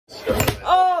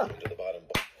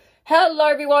Hello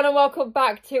everyone and welcome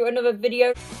back to another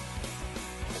video.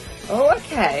 Oh,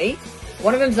 okay.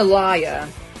 One of them's a liar.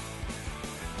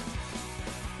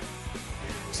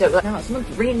 So now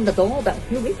someone's ringing the doorbell.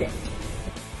 Who is it?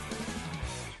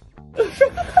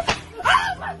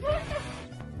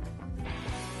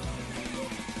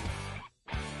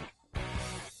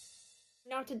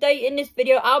 Now today in this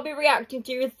video I'll be reacting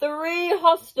to 3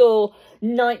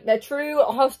 true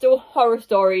hostel horror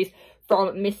stories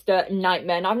from Mr.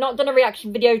 Nightmare. Now, I've not done a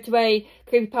reaction video to a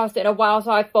creepypasta in a while,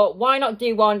 so I thought, why not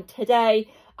do one today?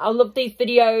 I love these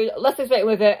videos. Let's get straight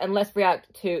with it and let's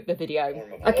react to the video.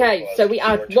 Okay, so we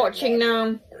are watching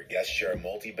now. Guests share a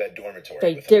multi-bed dormitory.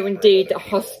 They do indeed, a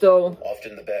hostel.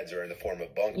 Often the beds are in the form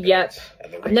of bunk beds. Yep.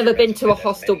 I've never been to a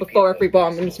hostel before,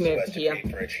 everyone. We need to move over here.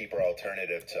 For a cheaper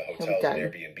alternative to hotels and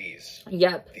Airbnbs.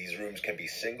 Yep. These rooms can be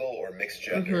single or mixed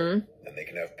gender, and they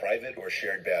can have private or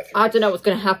shared bathrooms. I don't know what's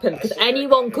going to happen because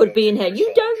anyone could be in here. You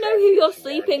don't know who you're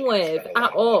sleeping with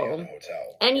at all.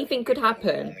 Anything could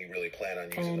happen. Only really plan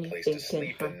on using the place to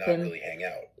sleep and not really hang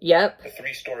out. Yep. The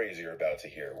 3 stories you're about to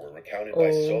hear were recounted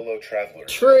by solo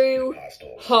travelers. True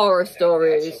horror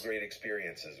stories. Not so great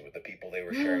experiences with the people they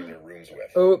were sharing their rooms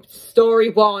with. Oops. Story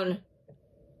 1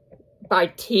 by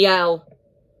TL.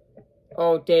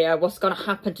 Oh dear, what's gonna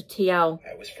happen to TL?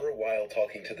 I was for a while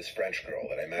talking to this French girl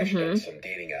that I matched on some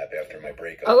dating app after my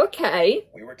breakup. Oh, okay.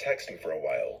 We were texting for a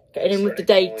while. Getting in with the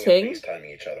dating.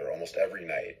 FaceTiming each other almost every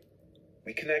night.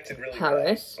 We connected really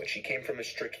well, but she came from a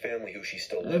strict family who she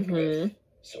still lived with.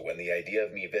 So when the idea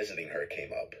of me visiting her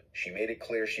came up, she made it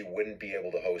clear she wouldn't be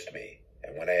able to host me.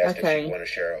 And when I asked if she'd want to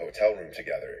share a hotel room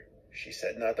together, she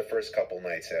said not the first couple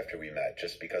nights after we met,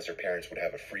 just because her parents would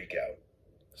have a freak out.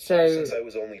 So, since I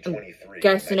was only 23,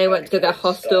 guessing they went to get a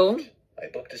hostel. I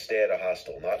booked a stay at a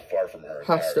hostel not far from her in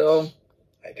hostel. Paris.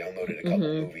 I downloaded a couple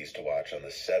movies to watch on the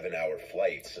 7-hour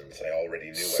flight since I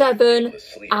already knew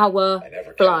 7-hour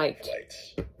flight.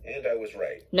 And I was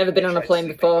right. Never been on a plane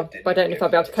before, but I don't know if I'll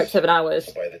be able to cope 7 hours.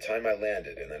 So by the time I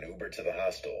landed and then Ubered to the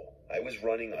hostel, I was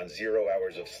running on 0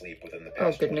 hours of sleep within the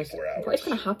past 24 hours. What is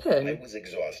going to happen? I was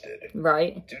exhausted.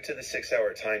 Right. Due to the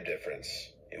 6-hour time difference,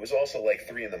 it was also like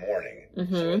 3 in the morning.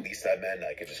 So at least that meant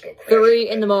I could just go crash 3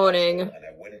 in the morning. And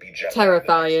I wouldn't be jet-lagged.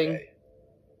 Terrifying.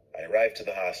 I arrived to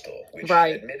the hostel, which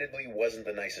admittedly wasn't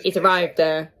the nicest place. He's arrived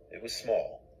there. It was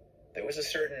small. There was a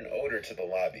certain odor to the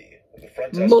lobby. The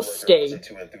front desk worker wasn't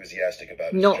too enthusiastic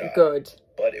about his job. Not good.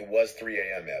 But it was 3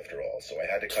 a.m. after all, so I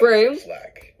had to cut the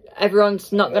slack.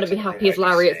 Everyone's not going to be happy as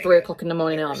Larry at 3 o'clock in the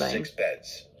morning, are they? 6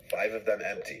 beds, 5 of them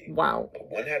empty. Wow.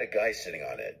 But one had a guy sitting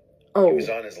on it. Oh. He was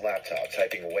on his laptop,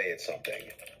 typing away at something.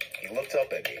 He looked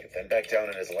up at me, then back down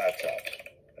at his laptop.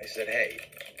 I said, hey,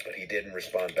 but he didn't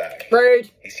respond back.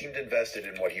 Rude. He seemed invested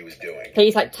in what he was doing.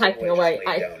 He's like typing away.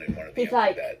 Down in one of the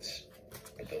empty beds.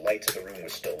 But the light to the room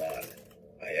was still on.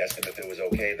 I asked him if it was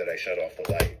okay that I shut off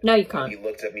the light. No, you can't. He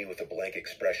looked at me with a blank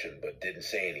expression, but didn't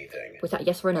say anything. Was that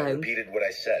yes or no? I repeated what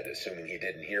I said, assuming he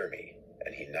didn't hear me.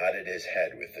 And he nodded his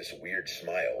head with this weird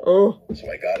smile. Oh. So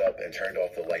I got up and turned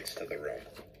off the lights to the room.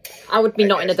 I would be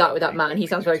not in a doubt with that man. He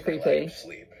sounds very creepy.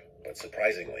 Sleep, but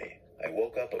surprisingly, I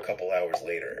woke up a couple hours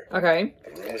later. Okay.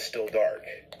 The room was still dark,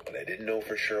 but I didn't know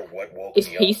for sure what woke me up. Is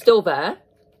he still there?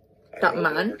 That man? I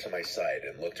rolled over to my side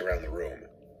and looked around the room.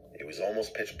 It was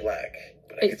almost pitch black,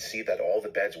 but I could see that all the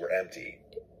beds were empty.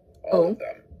 All of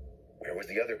them. Where was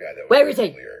the other guy that was Where is he?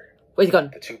 Earlier? Where's he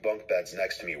gone? The 2 bunk beds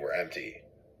next to me were empty.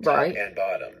 Right. Top and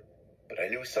bottom. But I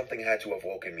knew something had to have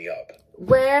woken me up.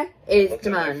 Where is the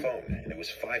man? I looked at my phone, and it was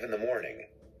 5 in the morning.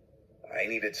 I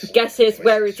needed sleep. Guesses,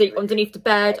 where is he? Underneath the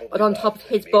bed? Or on top of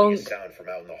his bunk? A sound from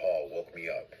out in the hall woke me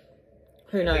up.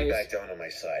 Who knows? I lay back down on my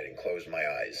side and closed my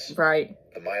eyes. Right.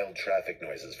 The mild traffic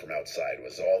noises from outside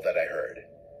was all that I heard.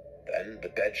 Then the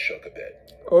bed shook a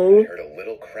bit. Oh. I heard a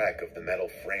little crack of the metal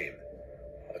frame,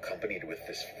 accompanied with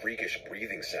this freakish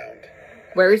breathing sound.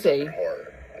 Where is he?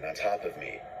 Horror. And on top of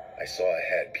me, I saw a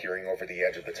head peering over the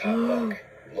edge of the top bunk,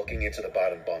 looking into the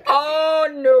bottom bunk. Oh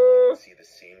no! I could see the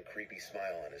same creepy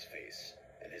smile on his face,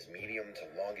 and his medium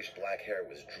to longish black hair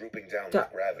was drooping down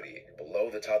with gravity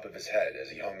below the top of his head as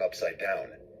he hung upside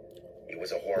down. It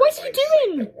was a horrifying What's he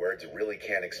doing? That words really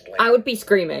can't explain. I would be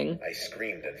screaming. I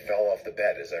screamed and fell off the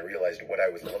bed as I realized what I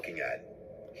was looking at.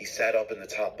 He sat up in the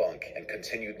top bunk and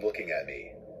continued looking at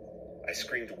me. I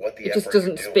screamed, what the F just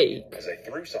doesn't speak. As I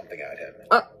threw something at him.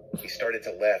 He started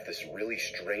to laugh, this really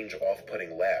strange,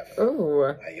 off-putting laugh. Oh.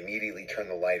 I immediately turned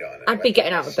the light on. I'd be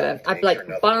getting out of bed. I'd be like,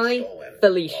 bye,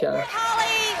 Felicia.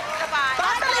 Holly! Goodbye.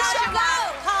 Bye, Felicia, go!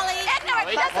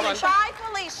 Holly! Bye,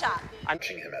 Felicia. I'm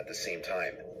watching him at the same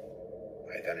time.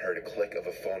 I then heard a click of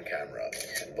a phone camera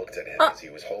and looked at him as he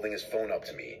was holding his phone up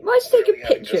to me. Why is he taking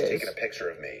pictures? Just taken a picture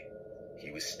of me.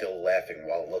 He was still laughing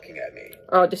while looking at me.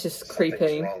 Oh, this is creepy.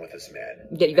 Something was wrong with this man.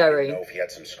 Yeah, very. I didn't know if he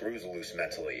had some screws loose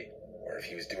mentally, or if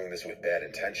he was doing this with bad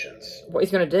intentions. What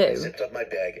he's gonna do? I zipped up my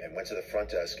bag and went to the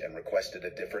front desk and requested a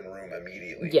different room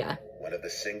immediately. Yeah. One of the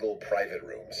single private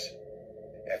rooms.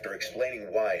 After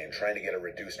explaining why and trying to get a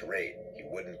reduced rate, he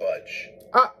wouldn't budge.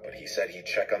 But he said he'd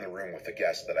check on the room with the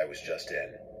guest that I was just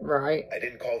in. Right. I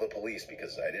didn't call the police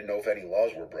because I didn't know if any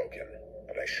laws were broken,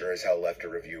 but I sure as hell left a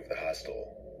review of the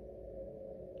hostel.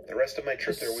 The rest of my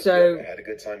trip there was good. I had a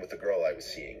good time with the girl I was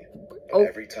seeing. But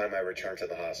every time I returned to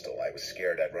the hostel, I was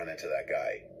scared I'd run into that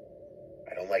guy.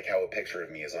 I don't like how a picture of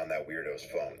me is on that weirdo's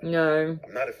phone. No.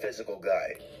 I'm not a physical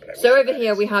guy. But so over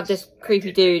here we have this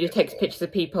creepy dude who takes pictures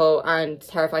of people and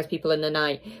terrifies people in the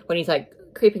night when he's like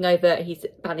creeping over his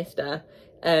banister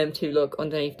to look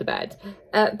underneath the bed.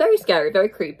 Very scary, very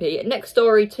creepy. Next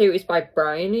story too is by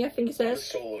Bryony, I think it says.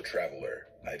 I'm a solo traveler.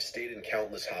 I've stayed in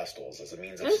countless hostels as a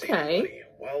means of saving money,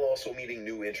 while also meeting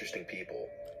new interesting people.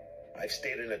 I've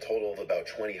stayed in a total of about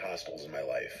 20 hostels in my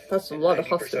life. That's a lot of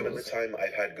hostels. 90% of the time,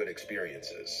 I've had good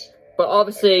experiences. But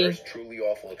obviously, my first truly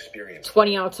awful experience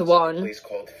 20 out of 1. A place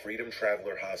called Freedom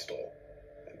Traveler Hostel.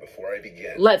 And before I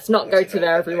begin, let's not go to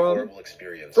there, everyone.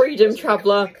 Freedom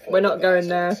Traveler, we're not going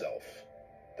there.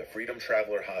 The Freedom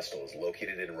Traveler Hostel is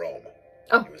located in Rome.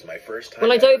 Oh. It was my first time.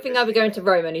 Well, I don't think I'll be going to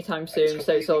Rome anytime soon,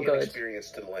 so it's all good.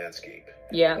 Experience to the landscape.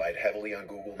 Yeah. Relied heavily on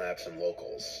Google Maps and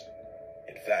locals.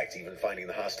 In fact, even finding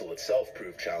the hostel itself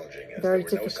proved challenging, as there were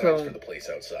no signs for the place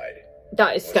outside.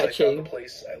 That is sketchy. Once I found the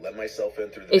place, I let myself in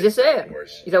through the Is this it?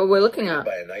 Is that what we're looking at?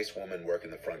 By a nice woman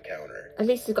working the front counter. At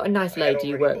least it's got a nice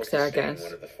lady who works there, I guess. In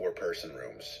one of the 4-person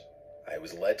rooms. I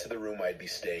was led to the room I'd be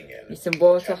staying in. Need some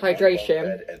water, hydration.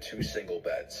 One bed and 2 single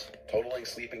beds, totaling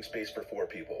sleeping space for 4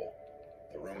 people.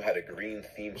 The room had a green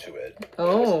theme to it.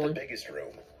 Oh. It wasn't the biggest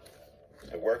room.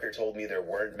 The worker told me there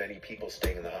weren't many people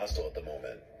staying in the hostel at the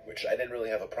moment, which I didn't really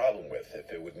have a problem with if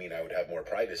it would mean I would have more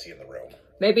privacy in the room.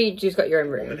 Maybe you just got your own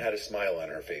room. The woman had a smile on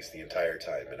her face the entire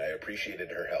time, and I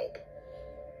appreciated her help.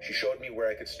 She showed me where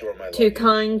I could store my luggage. Too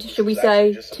kind, should we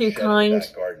say? Too kind.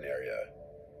 Garden area.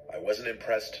 I wasn't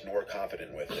impressed nor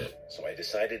confident with it, so I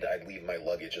decided I'd leave my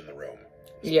luggage in the room.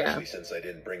 Especially since I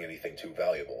didn't bring anything too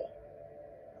valuable.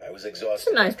 I was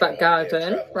exhausted. It's a nice back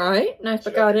garden, right? Nice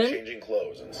back garden. Changing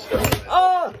clothes and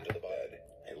into the bed.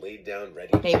 I laid down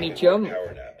ready to take a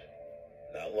power nap.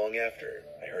 Not long after,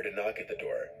 I heard a knock at the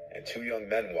door, and 2 young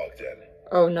men walked in.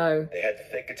 Oh no. They had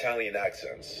thick Italian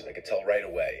accents. I could tell right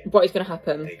away. What is going to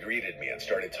happen? They greeted me and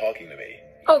started talking to me.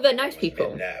 Oh, they're nice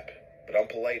people. Nap, but I'm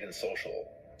polite and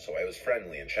social, so I was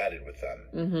friendly and chatted with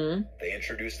them. They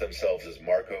introduced themselves as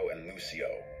Marco and Lucio.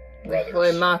 Brothers.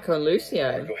 Oh, Marco and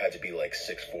Lucio. Marco had to be like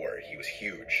 6'4". He was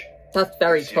huge. That's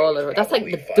very tall. That's like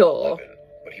the door.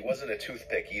 But he wasn't a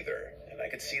toothpick either, and I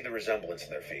could see the resemblance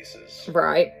in their faces.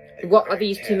 Right. What are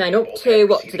these 2 men up to?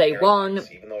 What do they want?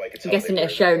 I'm guessing they're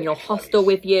sharing your hostel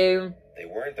with you. They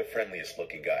weren't the friendliest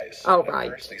looking guys. Oh, right.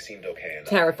 At first, they seemed okay enough.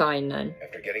 Terrifying then.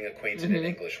 After getting acquainted in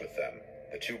English with them,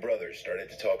 the 2 brothers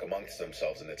started to talk amongst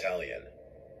themselves in Italian.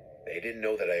 They didn't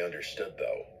know that I understood,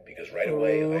 though, because right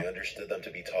away I understood them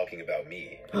to be talking about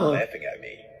me and laughing at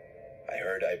me. I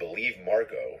heard, I believe,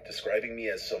 Marco describing me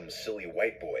as some silly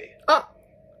white boy.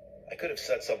 I could have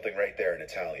said something right there in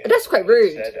Italian. That's quite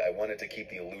rude. Instead, I wanted to keep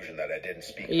the illusion that I didn't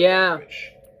speak the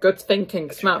language. Good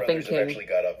thinking, smart thinking. The 2 brothers eventually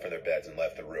got up from their beds and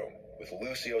left the room, with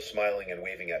Lucio smiling and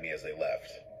waving at me as they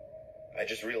left. I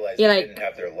just realized they didn't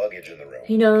have their luggage in the room.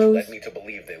 He knows. Which led me to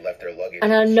believe they left their luggage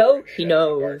and in I the know he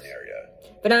knows.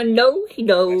 But I know he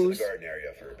knows. I went to the garden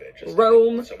area for a bit, just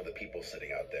Rome. with some of the people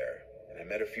sitting out there. And I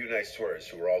met a few nice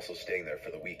tourists who were also staying there for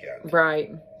the weekend.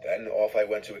 Right. Then off I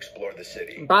went to explore the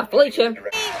city. Bye, Felicia. Goodbye.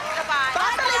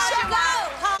 Bye, Felicia.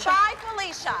 Go. Bye,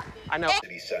 Felicia. I know.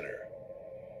 City center.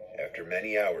 After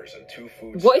many hours and 2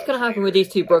 food what is going to happen with these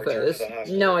 2 brothers?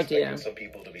 No idea. Some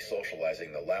people to be socializing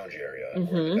in the lounge area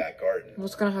or the back garden.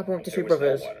 What's going to happen with the 2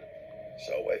 brothers? No one.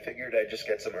 So I figured I'd just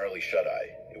get some early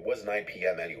shut-eye. It was 9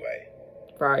 p.m. anyway.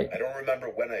 Right. I don't remember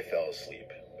when I fell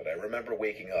asleep, but I remember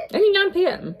waking up. Only 9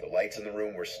 p.m. The lights in the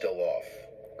room were still off.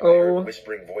 I Oh. heard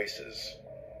whispering voices.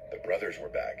 The brothers were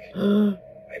back.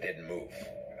 I didn't move.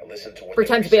 I listened to what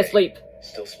Pretend they to were be asleep.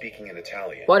 Still speaking in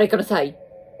Italian. What are they going to say?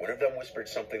 One of them whispered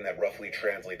something that roughly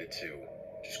translated to,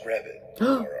 just grab it,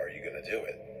 or are you going to do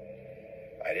it?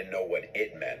 I didn't know what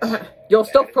it meant. Your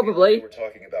stuff, probably. They were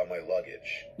talking about my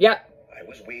luggage. Yeah. I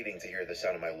was waiting to hear the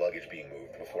sound of my luggage being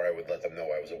moved before I would let them know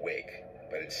I was awake.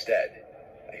 But instead,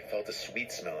 I felt a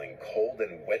sweet-smelling, cold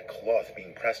and wet cloth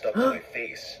being pressed up to my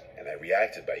face, and I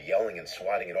reacted by yelling and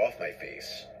swatting it off my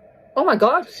face. Oh my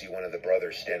god. To see one of the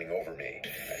brothers standing over me.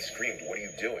 I screamed, "What are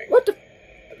you doing?" What the?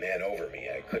 The man over me.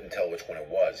 I couldn't tell which one it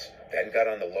was. Then got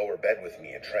on the lower bed with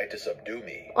me and tried to subdue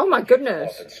me. Oh my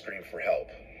goodness. And screamed for help.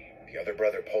 The other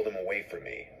brother pulled him away from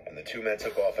me, and the two men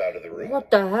took off out of the room. What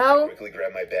the hell? I quickly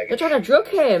grabbed my bag. They're trying to drug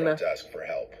him. To ask for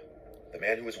help. The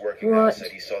man who was working there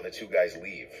said he saw the two guys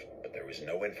leave, but there was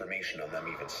no information on them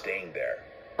even staying there.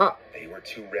 They were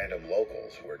two random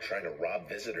locals who were trying to rob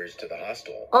visitors to the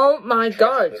hostel. Oh my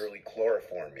god. Literally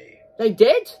chloroform me. They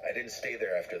did? I didn't stay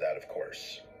there after that, of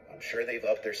course. I'm sure they've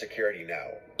upped their security now.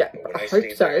 Yeah, but when I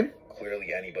hope so. There,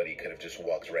 clearly anybody could have just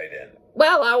walked right in.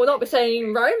 Well, I will not be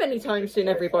saying Rome anytime soon,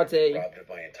 everybody. Robbed of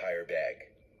my entire bag.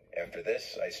 After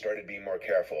this, I started being more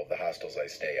careful of the hostels I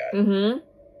stay at. Mm-hmm.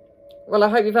 Well, I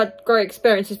hope you've had great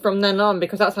experiences from then on,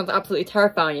 because that sounds absolutely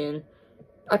terrifying.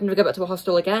 I'd never go back to a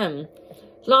hostel again.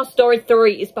 Last story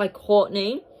 3 is by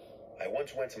Courtney. I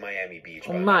once went to Miami Beach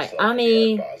by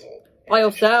Miami. By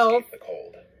yourself. The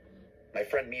cold. My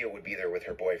friend Mia would be there with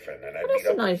her boyfriend, and I'd meet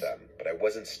up with them, but I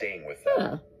wasn't staying with them.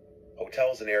 Yeah.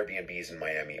 Hotels and Airbnbs in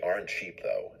Miami aren't cheap,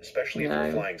 though, especially if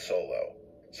you're flying solo.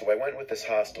 So I went with this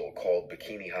hostel called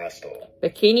Bikini Hostel.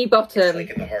 Bikini Bottom. It's like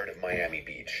in the heart of Miami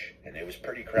Beach, and it was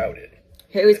pretty crowded.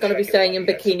 Who is going to be staying in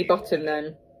Bikini Bottom,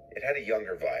 then? It had a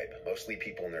younger vibe, mostly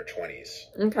people in their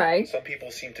 20s. Okay. Some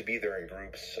people seemed to be there in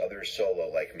groups, others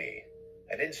solo like me.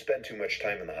 I didn't spend too much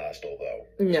time in the hostel, though.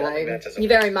 No, you're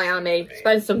there in Miami.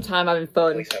 Spend some time having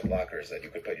fun. Police have lockers that you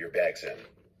could put your bags in,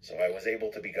 so I was able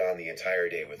to be gone the entire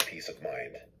day with peace of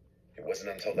mind. It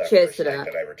wasn't until that first night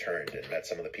that I returned and met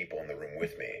some of the people in the room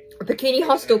with me. A Bikini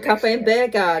Hostel Cafe and Beer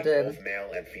Garden. Both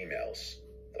male and females,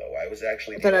 though I was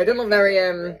actually... I don't know, it doesn't look very,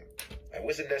 I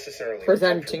wasn't necessarily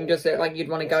presenting, does it? Like you'd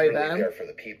want to go really there. There for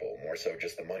the people, more so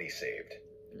just the money saved.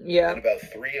 Yeah. And about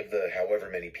 3 of the however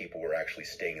many people were actually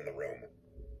staying in the room.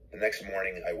 The next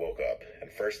morning, I woke up,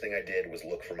 and first thing I did was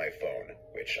look for my phone,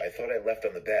 which I thought I left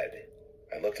on the bed.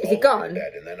 I looked all over the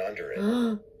bed and then under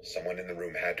it. Someone in the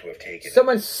room had to have taken it.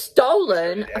 Someone's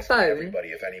stolen a phone? Everybody,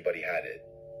 if anybody had it.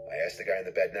 I asked the guy in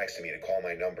the bed next to me to call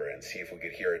my number and see if we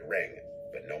could hear it ring,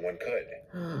 but no one could.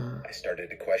 I started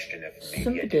to question if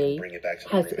maybe I didn't bring it back to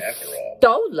the room after all.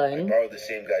 Stolen? I borrowed the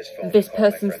same guy's phone this to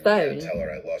call person's my friend phone? and tell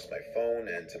her I lost my phone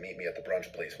and to meet me at the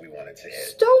brunch place we wanted to hit.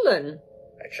 Stolen?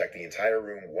 I checked the entire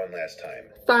room one last time.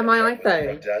 Find my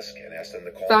iPhone. Desk and asked them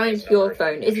to call find your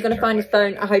phone. Is he going to find his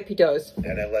phone? I hope he does.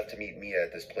 Then I left to meet Mia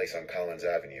at this place on Collins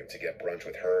Avenue to get brunch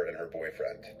with her and her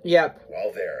boyfriend. Yep.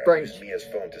 While there, I used Mia's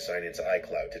phone to sign into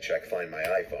iCloud to check Find My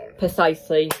iPhone.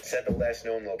 Precisely. It said the last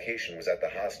known location was at the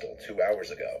hostel 2 hours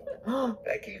ago.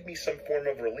 That gave me some form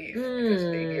of relief, because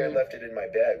maybe I left it in my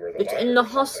bag or the It's in the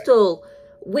hostel.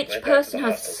 Which person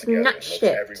has snatched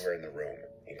it? Everywhere in the room.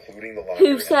 Including the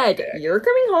who said, "You're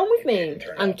coming home with me,"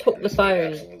 and took the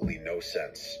phone. Absolutely no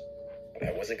sense. But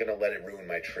I wasn't going to let it ruin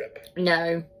my trip.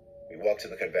 No. We walked to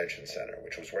the convention center,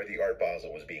 which was where the Art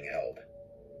Basel was being held.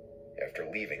 After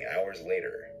leaving hours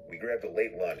later, we grabbed a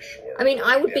late lunch. I mean,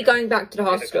 I would be going back to the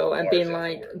hostel and being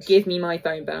like, "Give me my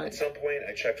phone back." At some point,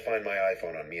 I checked Find My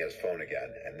iPhone on Mia's phone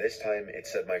again, and this time it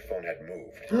said my phone had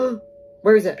moved.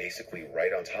 Where is it? Basically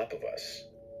right on top of us.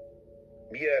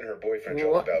 Mia and her boyfriend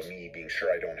joked about me being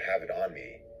sure I don't have it on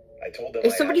me. I told them.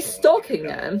 Is somebody stalking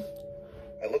them?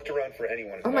 I looked around for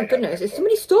anyone. Oh my goodness! Is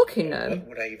somebody stalking them? What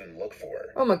would I even look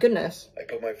for? Oh my goodness! I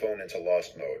put my phone into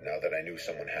lost mode now that I knew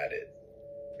someone had it.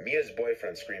 Mia's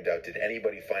boyfriend screamed out, "Did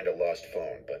anybody find a lost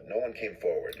phone?" But no one came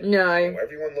forward. No. So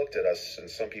everyone looked at us, and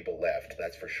some people laughed.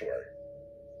 That's for sure.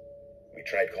 We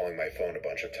tried calling my phone a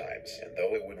bunch of times, and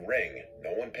though it would ring,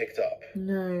 no one picked up.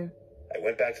 No. I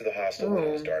went back to the hostel when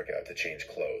it was dark out to change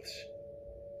clothes.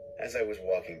 As I was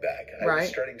walking back, I was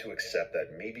starting to accept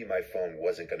that maybe my phone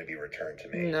wasn't going to be returned to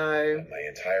me. No. And my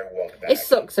entire walk back... It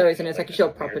sucks though, isn't it? It's like it's your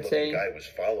property. The guy was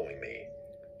following me.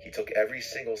 He took every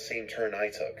single same turn I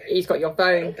took. He's got your phone.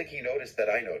 I don't think he noticed that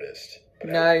I noticed.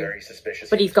 But no. I was very suspicious.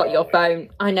 But he's got your phone.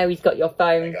 I know he's got your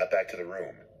phone. I got back to the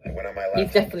room. I went on my laptop.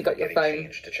 You've definitely got your phone.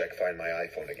 To check Find My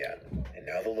iPhone again. And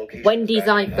now the location... Wendy's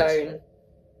iPhone.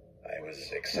 I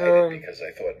was excited because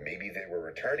I thought maybe they were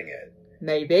returning it.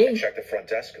 Maybe. I checked the front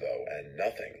desk though, and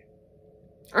nothing.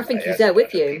 I think he's there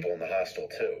with you. People in the hostel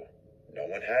too. No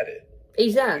one had it.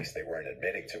 He's there. At least they weren't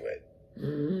admitting to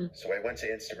it. So I went to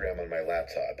Instagram on my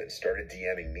laptop and started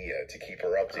DMing Mia to keep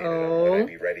her updated on when I'd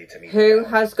be ready to meet. Who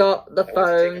has got the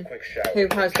phone? Who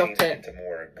has got it? Into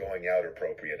more going out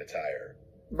appropriate attire.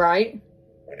 Right.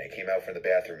 When I came out from the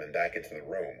bathroom and back into the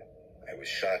room, I was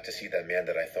shocked to see that man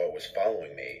that I thought was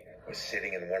following me was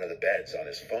sitting in one of the beds on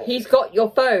his phone. He's got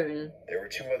your phone. There were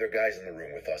 2 other guys in the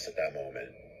room with us at that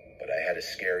moment, but I had a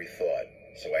scary thought,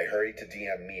 so I hurried to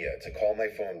DM Mia to call my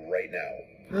phone right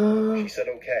now. She said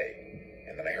okay,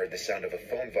 and then I heard the sound of a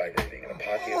phone vibrating in a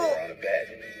pocket or on a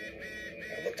bed.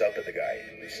 I looked up at the guy,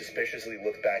 who suspiciously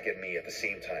looked back at me at the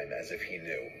same time as if he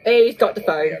knew. He's got the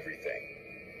phone. Everything.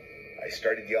 I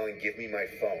started yelling, "Give me my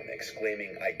phone,"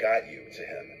 exclaiming, "I got you," to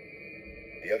him.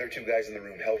 The other two guys in the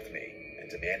room helped me and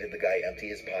demanded the guy empty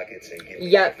his pockets and give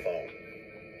me my phone.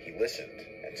 He listened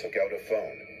and took out a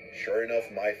phone. Sure enough,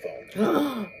 my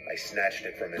phone. I snatched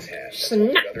it from his hand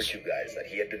and told the other two guys that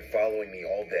he had been following me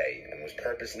all day and was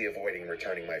purposely avoiding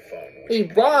returning my phone. He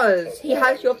was. He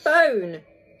has your phone.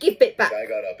 Give it back. The guy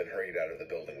got up and hurried out of the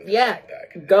building with his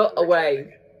backpack. Go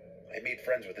away. I made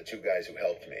friends with the two guys who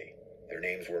helped me. Their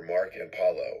names were Mark and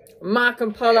Paulo. Mark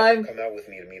and Paulo. Come out with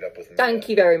me to meet up with me. Thank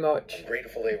you very much. I'm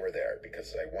grateful they were there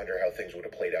because I wonder how things would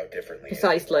have played out differently.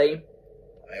 Precisely.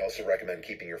 I also recommend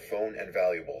keeping your phone and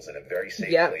valuables in a very safe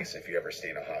place if you ever stay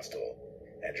in a hostel.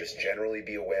 And just generally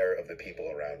be aware of the people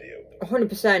around you.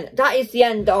 100%. That is the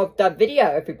end of the video,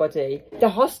 everybody. The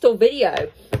hostel video.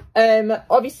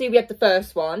 Obviously, we had the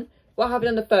first one. What happened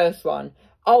in the first one?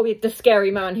 Oh, we had the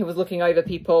scary man who was looking over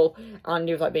people. And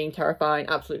he was, like, being terrifying.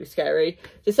 Absolutely scary.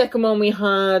 The second one we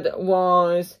had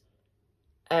was...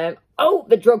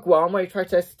 the drug one, where he tried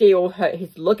to steal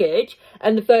his luggage.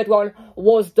 And the third one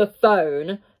was the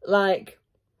phone. Like,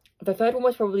 the third one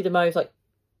was probably the most, like,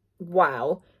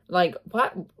 wow. Like,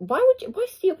 why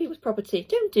steal people's property?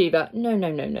 Don't do that. No.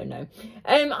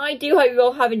 I do hope you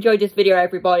all have enjoyed this video,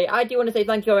 everybody. I do want to say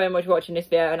thank you very much for watching this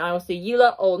video, and I will see you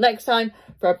lot all next time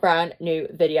for a brand new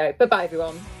video. Bye-bye,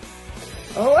 everyone.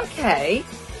 Oh, okay.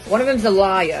 One of them's a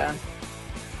liar.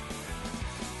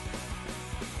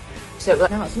 So,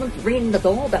 now someone's ringing the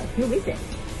doorbell. Who is it?